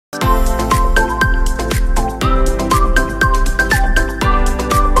Hello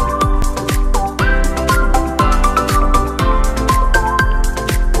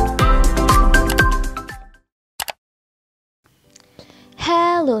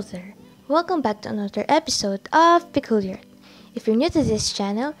there! Welcome back to another episode of peculiARTISTS. If you're new to this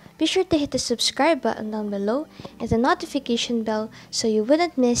channel, be sure to hit the subscribe button down below and the notification bell so you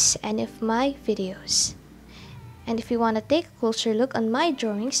wouldn't miss any of my videos. And if you want to take a closer look on my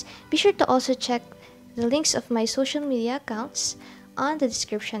drawings, be sure to also check the links of my social media accounts on the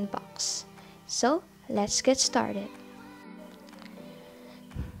description box. So, let's get started.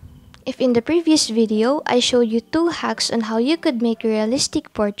 If in the previous video, I showed you 2 hacks on how you could make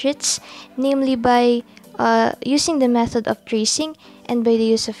realistic portraits, namely by using the method of tracing and by the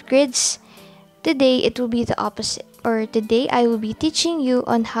use of grids, today it will be the opposite. Or today I will be teaching you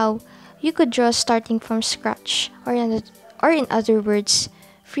on how you could draw starting from scratch, or in other words,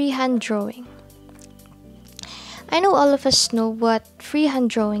 freehand drawing. I know all of us know what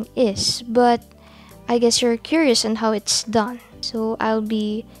freehand drawing is, but I guess you're curious on how it's done. So I'll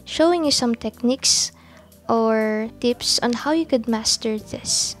be showing you some techniques or tips on how you could master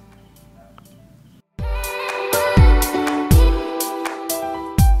this.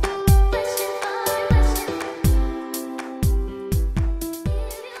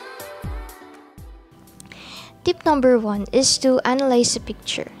 Tip number 1 is to analyze a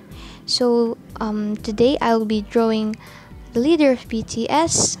picture. So today I will be drawing the leader of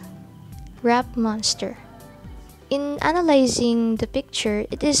BTS, Rap Monster. In analyzing the picture,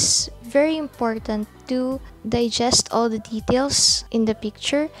 it is very important to digest all the details in the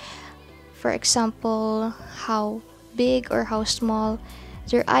picture. For example, how big or how small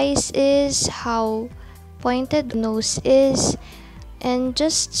their eyes is, how pointed the nose is, and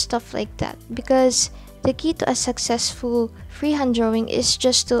just stuff like that. Because the key to a successful freehand drawing is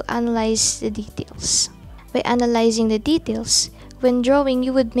just to analyze the details. By analyzing the details, when drawing,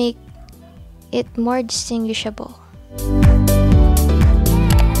 you would make it more distinguishable.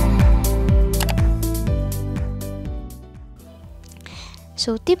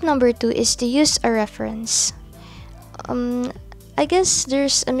 So tip number 2 is to use a reference. I guess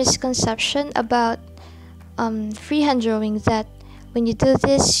there's a misconception about freehand drawing that when you do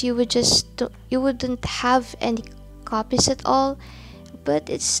this, you wouldn't have any copies at all, but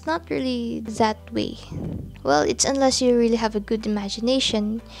it's not really that way. Well, it's unless you really have a good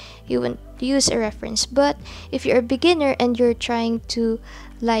imagination, you won't use a reference. But if you're a beginner and you're trying to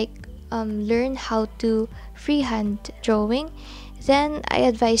learn how to freehand drawing, then I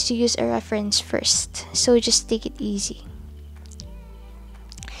advise to use a reference first. So just take it easy.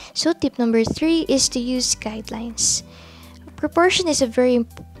 So tip number 3 is to use guidelines. Proportion is a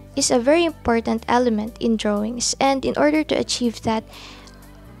very important element in drawings, and in order to achieve that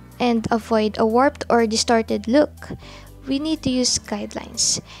and avoid a warped or distorted look, we need to use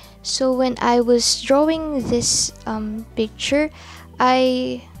guidelines. So when I was drawing this picture,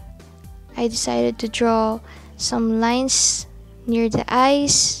 I decided to draw some lines near the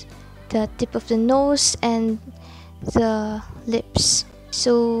eyes, the tip of the nose, and the lips.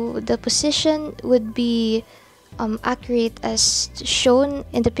 So the position would be accurate as shown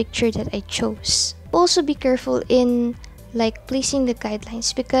in the picture that I chose. Also be careful in placing the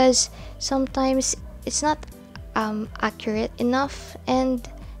guidelines, because sometimes it's not accurate enough and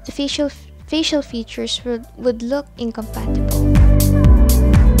the facial features would look incompatible.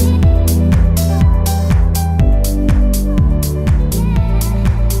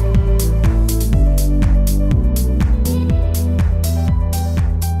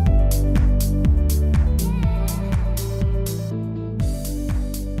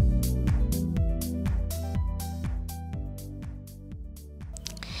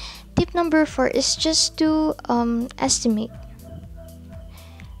 Tip number 4 is just to estimate.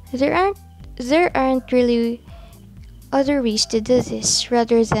 There aren't really other ways to do this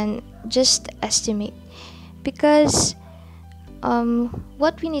rather than just estimate, because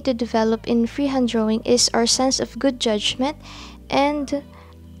what we need to develop in freehand drawing is our sense of good judgment. And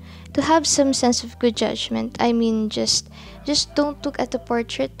to have some sense of good judgment, I mean just don't look at the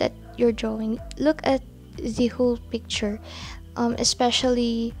portrait that you're drawing. Look at the whole picture,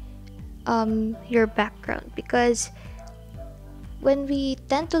 especially your background, because when we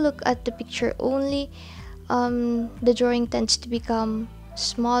tend to look at the picture only, the drawing tends to become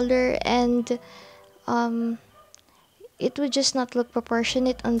smaller and it would just not look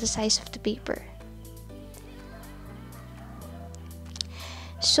proportionate on the size of the paper.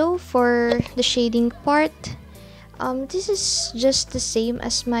 So for the shading part, this is just the same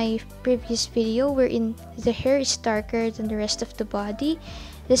as my previous video wherein the hair is darker than the rest of the body,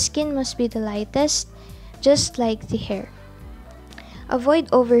 The skin must be the lightest, just like the hair. Avoid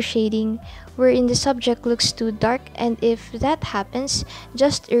overshading, wherein the subject looks too dark, and if that happens,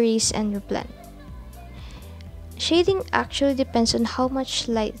 just erase and reblend. Shading actually depends on how much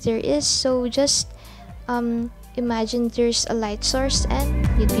light there is, so just imagine there's a light source and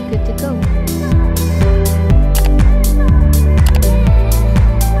you'd be good to go.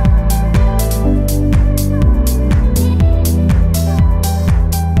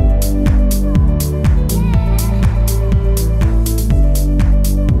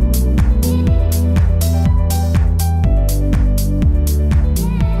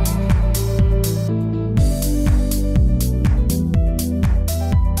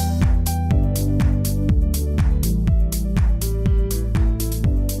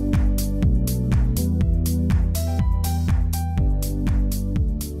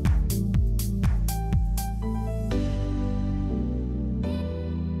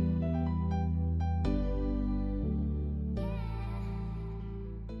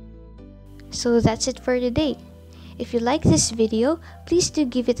 So that's it for today. If you like this video, please do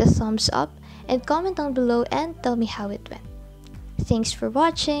give it a thumbs up and comment down below and tell me how it went. Thanks for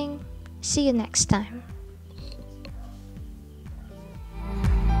watching. See you next time.